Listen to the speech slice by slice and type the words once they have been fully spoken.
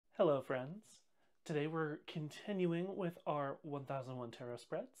Hello friends! Today we're continuing with our 1001 Tarot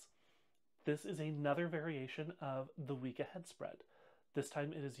spreads. This is another variation of the week ahead spread. This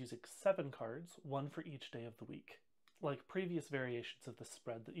time it is using 7 cards, one for each day of the week. Like previous variations of this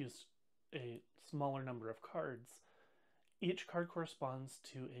spread that used a smaller number of cards, each card corresponds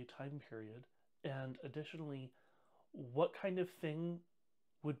to a time period, and additionally, what kind of thing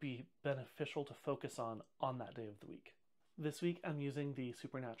would be beneficial to focus on that day of the week. This week I'm using the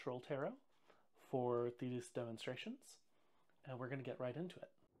Supernatural Tarot for these demonstrations, and we're going to get right into it.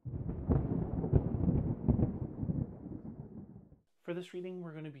 For this reading,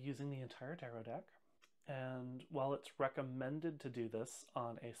 we're going to be using the entire tarot deck, and while it's recommended to do this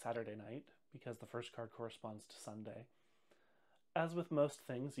on a Saturday night, because the first card corresponds to Sunday, as with most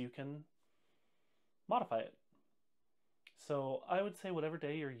things, you can modify it. So I would say whatever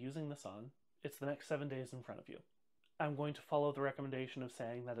day you're using this on, it's the next 7 days in front of you. I'm going to follow the recommendation of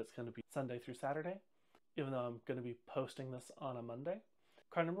saying that it's going to be Sunday through Saturday, even though I'm going to be posting this on a Monday.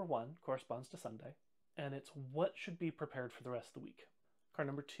 Card number 1 corresponds to Sunday, and it's what should be prepared for the rest of the week. Card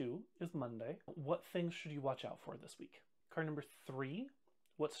number 2 is Monday. What things should you watch out for this week? Card number 3,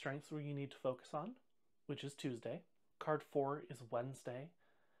 what strengths will you need to focus on, which is Tuesday. Card 4 is Wednesday,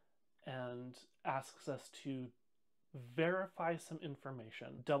 and asks us to verify some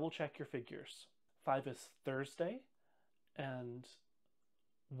information. Double check your figures. 5 is Thursday, and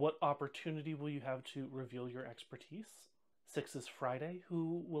what opportunity will you have to reveal your expertise? 6 is Friday.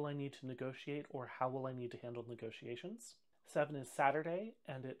 Who will I need to negotiate, or how will I need to handle negotiations? 7 is Saturday,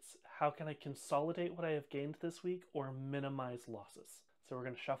 and it's how can I consolidate what I have gained this week or minimize losses? So we're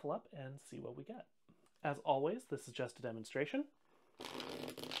going to shuffle up and see what we get. As always, this is just a demonstration.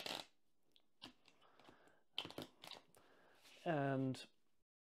 And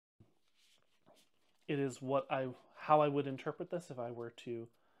it is how I would interpret this if I were to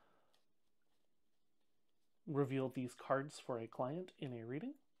reveal these cards for a client in a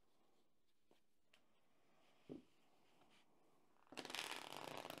reading.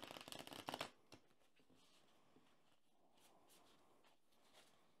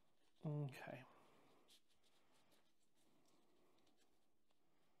 Okay.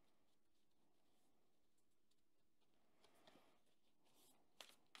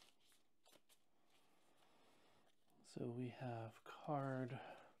 So we have card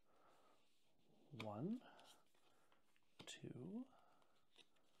 1, 2,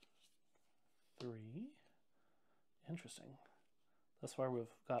 3. Interesting. Thus far we've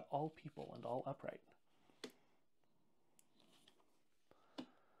got all people and all upright.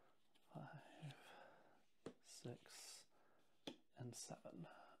 5, 6, and 7.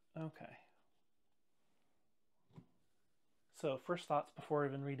 Okay. So first thoughts before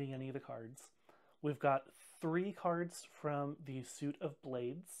even reading any of the cards. We've got 3 cards from the Suit of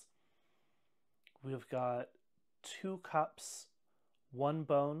Blades. We've got 2 cups, 1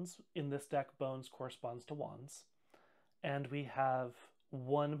 bones. In this deck, bones corresponds to wands. And we have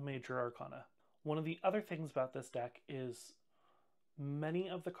 1 major arcana. One of the other things about this deck is many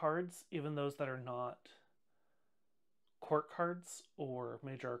of the cards, even those that are not court cards or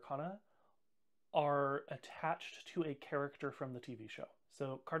major arcana, are attached to a character from the TV show.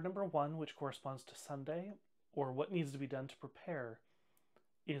 So card number 1, which corresponds to Sunday, or what needs to be done to prepare,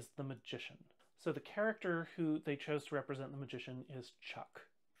 is the Magician. So the character who they chose to represent the Magician is Chuck.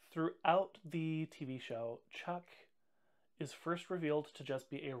 Throughout the TV show, Chuck is first revealed to just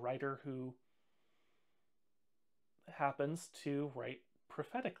be a writer who happens to write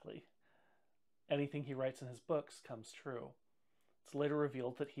prophetically. Anything he writes in his books comes true. It's later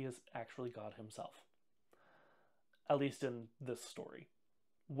revealed that he is actually God himself, at least in this story.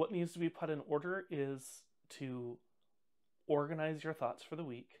 What needs to be put in order is to organize your thoughts for the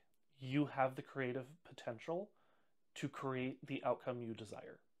week. You have the creative potential to create the outcome you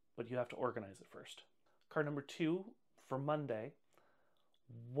desire, but you have to organize it first. Card number 2 for Monday,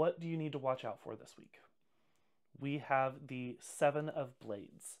 what do you need to watch out for this week? We have the 7 of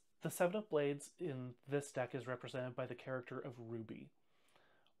Blades. The 7 of Blades in this deck is represented by the character of Ruby.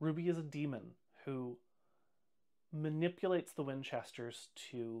 Ruby is a demon who manipulates the Winchesters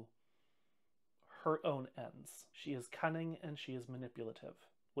to her own ends. She is cunning and she is manipulative.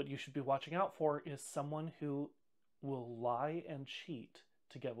 What you should be watching out for is someone who will lie and cheat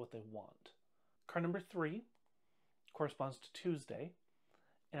to get what they want. Card number 3 corresponds to Tuesday.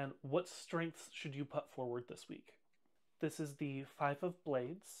 And what strengths should you put forward this week? This is the 5 of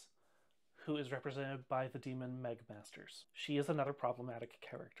Blades, who is represented by the demon Meg Masters. She is another problematic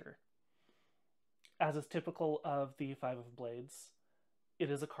character. As is typical of the 5 of Blades,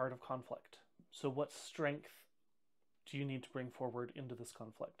 it is a card of conflict. So what strength do you need to bring forward into this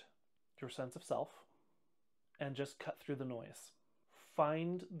conflict? Your sense of self, and just cut through the noise.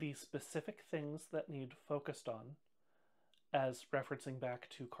 Find the specific things that need focused on, as referencing back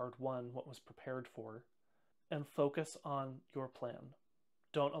to card 1, what was prepared for, and focus on your plan.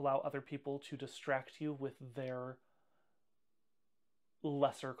 Don't allow other people to distract you with their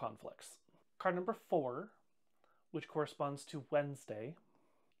lesser conflicts. Card number 4, which corresponds to Wednesday,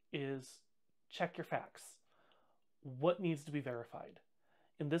 is check your facts. What needs to be verified?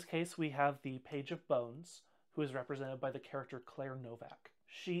 In this case, we have the Page of Bones, who is represented by the character Claire Novak.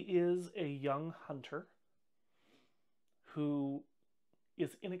 She is a young hunter who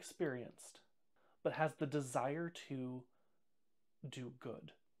is inexperienced, but has the desire to do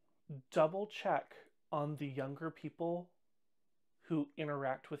good. Double check on the younger people who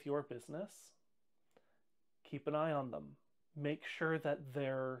interact with your business. Keep an eye on them. Make sure that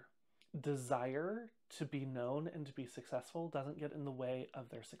their desire to be known and to be successful doesn't get in the way of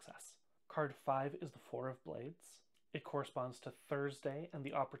their success. Card 5 is the Four of Blades. It corresponds to Thursday and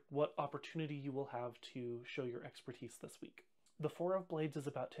what opportunity you will have to show your expertise this week. The Four of Blades is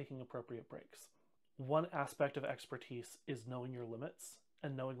about taking appropriate breaks. One aspect of expertise is knowing your limits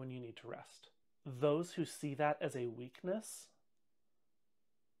and knowing when you need to rest. Those who see that as a weakness,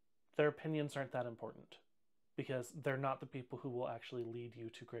 their opinions aren't that important, because they're not the people who will actually lead you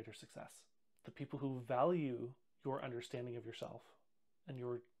to greater success. The people who value your understanding of yourself and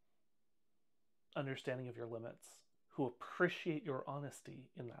your understanding of your limits, who appreciate your honesty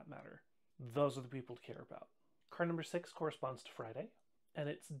in that matter, those are the people to care about. Card number 6 corresponds to Friday, and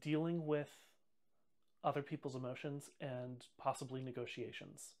it's dealing with other people's emotions and possibly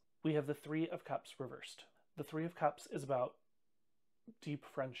negotiations. We have the Three of Cups reversed. The Three of Cups is about deep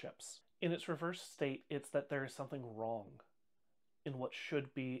friendships. In its reverse state, it's that there is something wrong in what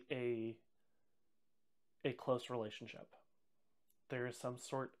should be a close relationship. There is some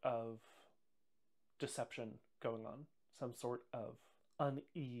sort of deception going on, some sort of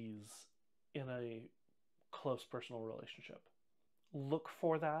unease in a close personal relationship. Look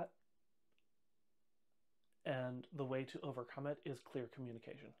for that, and the way to overcome it is clear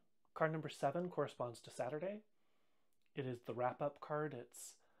communication. Card number 7 corresponds to Saturday. It is the wrap-up card.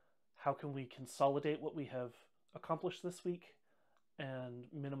 It's how can we consolidate what we have accomplished this week and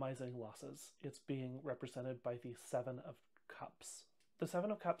minimize any losses. It's being represented by the Seven of Cups. The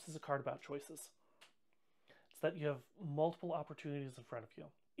Seven of Cups is a card about choices. It's that you have multiple opportunities in front of you.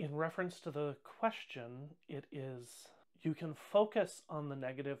 In reference to the question, it is you can focus on the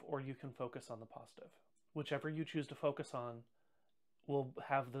negative or you can focus on the positive. Whichever you choose to focus on will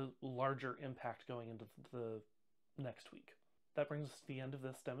have the larger impact going into the next week. That brings us to the end of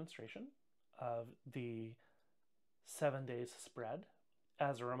this demonstration of the 7 days spread.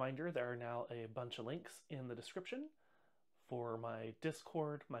 As a reminder, there are now a bunch of links in the description for my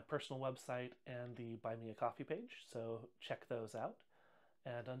Discord, my personal website, and the Buy Me a Coffee page, so check those out.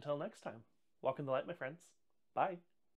 And until next time, walk in the light, my friends. Bye!